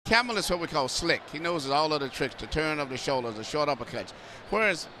Campbell is what we call slick. He knows all of the tricks, the turn of the shoulders, the short uppercuts.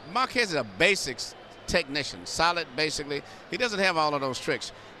 Whereas Marquez is a basics technician, solid basically. He doesn't have all of those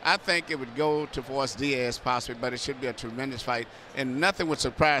tricks. I think it would go towards Diaz possibly, but it should be a tremendous fight, and nothing would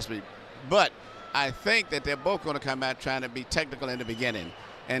surprise me. But I think that they're both going to come out trying to be technical in the beginning.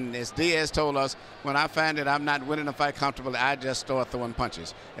 And as Diaz told us, when I find that I'm not winning a fight comfortably, I just start throwing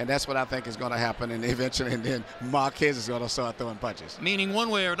punches. And that's what I think is going to happen. And eventually, and then Marquez is going to start throwing punches. Meaning one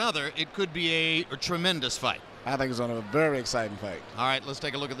way or another, it could be a tremendous fight. I think it's going to be a very exciting fight. All right, let's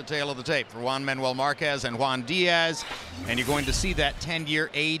take a look at the tail of the tape for Juan Manuel Marquez and Juan Diaz. And you're going to see that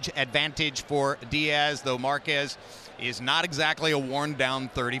 10-year age advantage for Diaz, though Marquez is not exactly a worn-down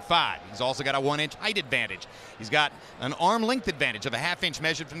 35. He's also got a 1-inch height advantage. He's got an arm length advantage of a half-inch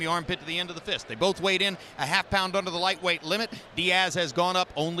measured from the armpit to the end of the fist. They both weighed in a half-pound under the lightweight limit. Diaz has gone up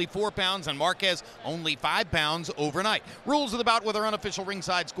only 4 pounds, and Marquez only 5 pounds overnight. Rules of the bout with our unofficial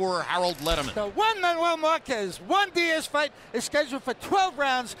ringside scorer, Harold Letterman. The Juan Manuel Marquez Juan Diaz fight is scheduled for 12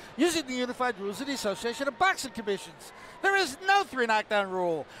 rounds using the unified rules of the Association of Boxing Commissions. There is no 3 knockdown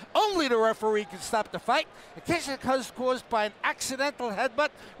rule. Only the referee can stop the fight. In case it is caused by an accidental headbutt,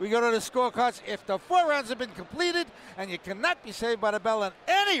 we go to the scorecards if the 4 rounds have been completed, and you cannot be saved by the bell in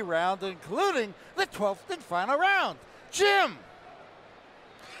any round, including the 12th and final round. Jim.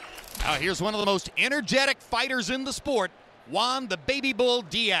 Now here's one of the most energetic fighters in the sport, Juan the Baby Bull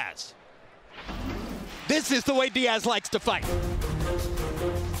Diaz. This is the way Diaz likes to fight.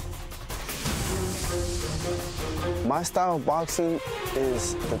 My style of boxing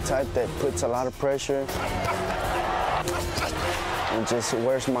is the type that puts a lot of pressure and just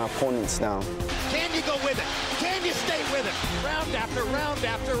wears my opponents down. Can you go with it? Can you stay with it? Round after round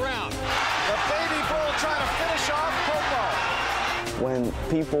after round. The Baby Bull trying to finish off Popo. When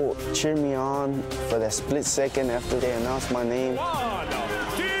people cheer me on for that split second after they announce my name,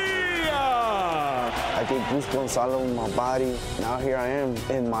 I get goosebumps all over my body. Now here I am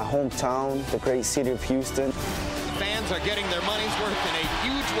in my hometown, the great city of Houston. Fans are getting their money's worth in a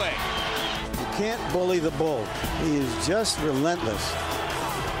huge way. You can't bully the bull. He is just relentless.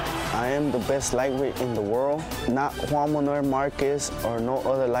 I am the best lightweight in the world. Not Juan Manuel Marquez or no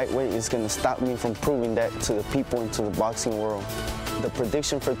other lightweight is going to stop me from proving that to the people and to the boxing world. The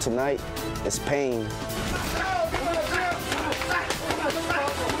prediction for tonight is pain.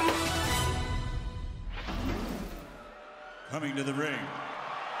 Coming to the ring,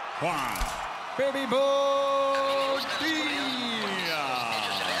 Juan Baby Bull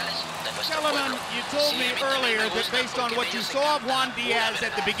Gentlemen, you told me earlier that based on what you saw of Juan Diaz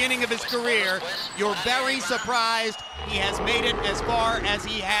at the beginning of his career, you're very surprised he has made it as far as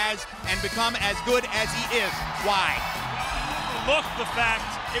he has and become as good as he is. Why? Look, the fact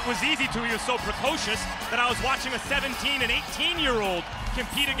it was easy to. He was so precocious that I was watching a 17 and 18-year-old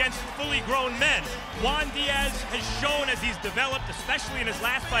compete against fully grown men. Juan Diaz has shown as he's developed, especially in his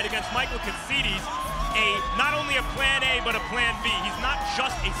last fight against Michael Concedes, not only a plan A, but a plan B. He's not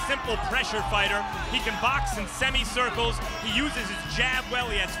just a simple pressure fighter. He can box in semicircles. He uses his jab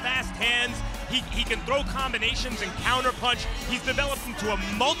well. He has fast hands. He can throw combinations and counterpunch. He's developed into a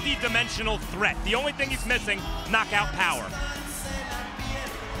multi-dimensional threat. The only thing he's missing, knockout power.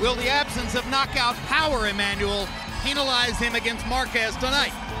 Will the absence of knockout power, Emmanuel, penalize him against Marquez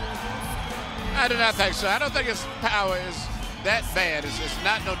tonight? I do not think so. I don't think his power is that bad. It's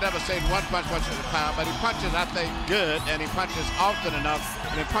not no devastating one punch punches the power, but he punches, I think, good, and he punches often enough,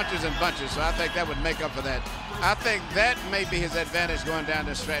 and he punches in bunches, so I think that would make up for that. I think that may be his advantage going down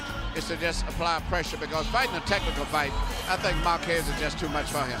the stretch, is to just apply pressure, because fighting a technical fight, I think Marquez is just too much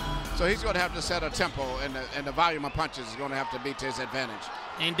for him. So he's going to have to set a tempo, and the volume of punches is going to have to be to his advantage.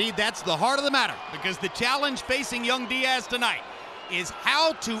 Indeed, that's the heart of the matter, because the challenge facing young Diaz tonight is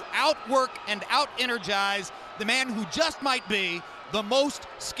how to outwork and out-energize the man who just might be the most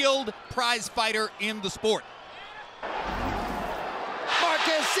skilled prize fighter in the sport.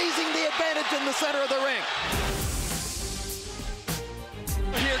 Marquez seizing the advantage in the center of the ring.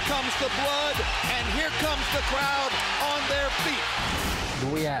 Here comes the blood, and here comes the crowd on their feet.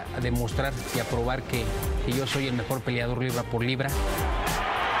 Voy a demostrar y a probar que yo soy el mejor peleador libra por libra.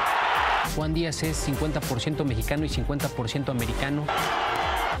 Juan Díaz es 50% mexicano y 50% americano.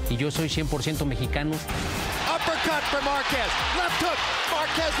 Y yo soy 100% mexicano. Uppercut for Marquez. Left hook.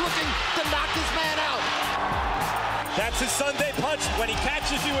 Marquez looking to knock his man out. That's his Sunday punch. When he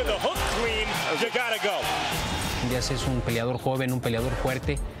catches you with a hook clean, you gotta go. Díaz es un peleador joven, un peleador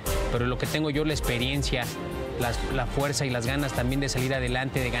fuerte, pero lo que tengo yo la experiencia, la fuerza y las ganas también de salir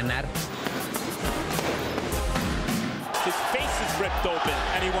adelante, de ganar. His face is ripped open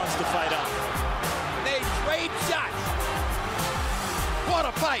and he wants to fight on. They trade shots. What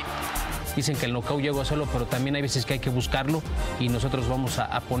a fight. Dicen que el knockout llega solo, pero también hay veces que hay que buscarlo y nosotros vamos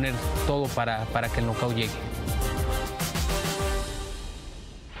a poner todo para que el knockout llegue.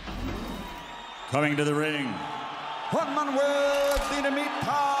 Coming to the ring, Juan Manuel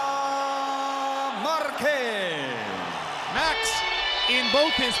Dinamita Marquez. Max, in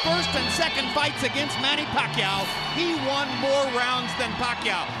both his first and second fights against Manny Pacquiao, he won more rounds than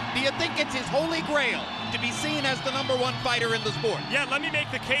Pacquiao. Do you think it's his holy grail to be seen as the #1 fighter in the sport? Yeah, let me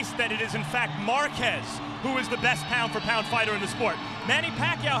make the case that it is in fact Marquez who is the best pound-for-pound fighter in the sport. Manny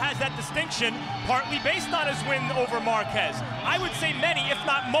Pacquiao has that distinction partly based on his win over Marquez. I would say many, if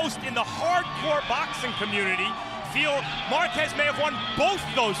not most, in the hardcore boxing community feel Marquez may have won both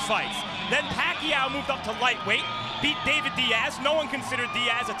those fights. Then Pacquiao moved up to lightweight, beat David Diaz. No one considered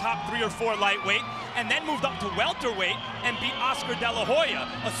Diaz a top 3 or 4 lightweight, and then moved up to welterweight and beat Oscar De La Hoya,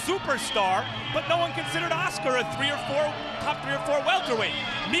 a superstar, but no one considered Oscar a top 3 or 4 welterweight.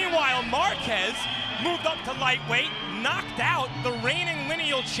 Meanwhile, Marquez moved up to lightweight, knocked out the reigning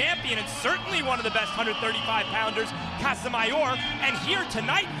lineal champion and certainly one of the best 135-pounders, Casamayor, and here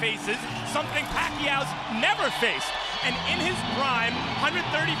tonight faces something Pacquiao's never faced. And in his prime,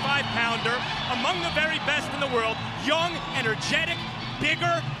 135-pounder, among the very best in the world, young, energetic,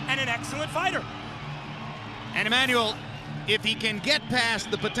 bigger, and an excellent fighter. And Emmanuel, if he can get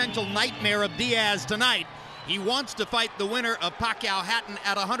past the potential nightmare of Diaz tonight, he wants to fight the winner of Pacquiao-Hatton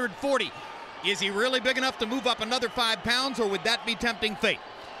at 140. Is he really big enough to move up another 5 pounds, or would that be tempting fate?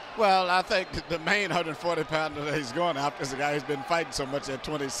 Well, I think the main 140-pounder that he's going after is a guy who's been fighting so much at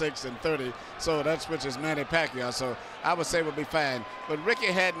 26 and 30, so that's which is Manny Pacquiao. So I would say we'll be fine. But Ricky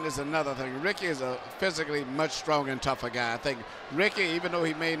Hatton is another thing. Ricky is a physically much stronger and tougher guy. I think Ricky, even though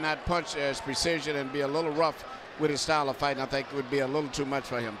he may not punch as precision and be a little rough with his style of fighting, I think it would be a little too much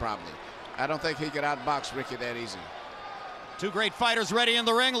for him probably. I don't think he could outbox Ricky that easy. Two great fighters ready in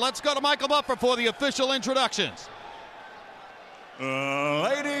the ring. Let's go to Michael Buffer for the official introductions.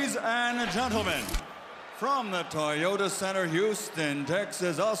 Ladies and gentlemen, from the Toyota Center, Houston,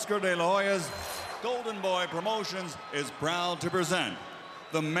 Texas, Oscar De La Hoya's Golden Boy Promotions is proud to present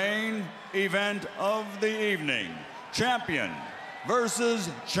the main event of the evening, Champion versus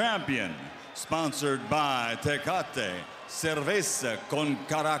Champion, sponsored by Tecate, Cerveza con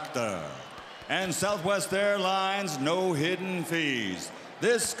Carácter, and Southwest Airlines, no hidden fees.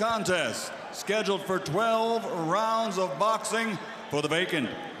 This contest, scheduled for 12 rounds of boxing for the vacant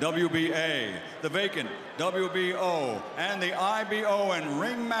WBA, the vacant WBO, and the IBO and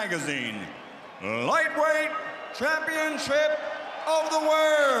Ring Magazine Lightweight Championship of the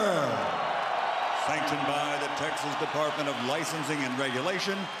World. Sanctioned by the Texas Department of Licensing and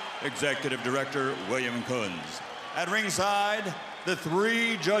Regulation, Executive Director William Kunz. At ringside, the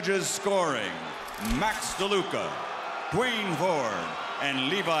 3 judges scoring, Max DeLuca, Dwayne Ford, and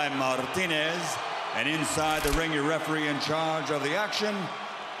Levi Martinez. And inside the ring, your referee in charge of the action,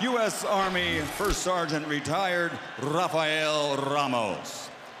 U.S. Army First Sergeant retired Rafael Ramos.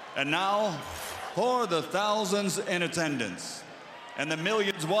 And now, for the thousands in attendance and the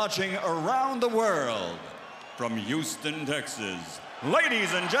millions watching around the world, from Houston, Texas,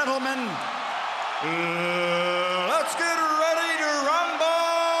 ladies and gentlemen, let's get ready to rumble!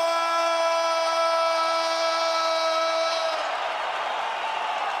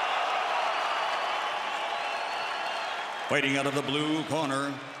 Fighting out of the blue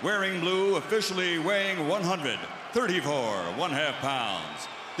corner, wearing blue, officially weighing 134 1/2 pounds.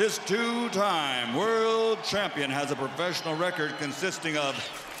 This 2-time world champion has a professional record consisting of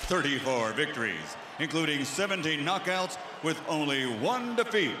 34 victories, including 17 knockouts with only 1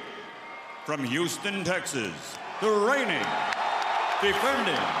 defeat. From Houston, Texas, the reigning,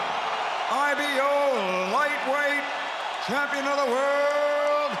 defending, IBO lightweight champion of the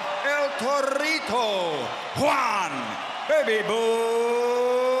world, El Torito, Juan Baby Bull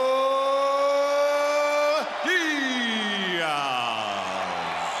Diaz.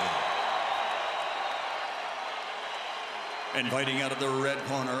 And fighting out of the red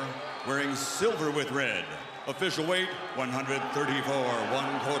corner, wearing silver with red, official weight 134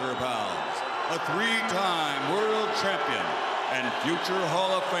 1/4 pounds, a 3-time world champion and future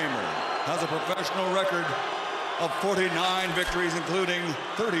Hall of Famer, has a professional record of 49 victories, including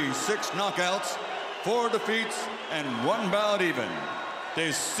 36 knockouts, 4 defeats, and 1 bout even.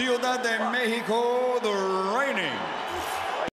 De Ciudad de Mexico, the reigning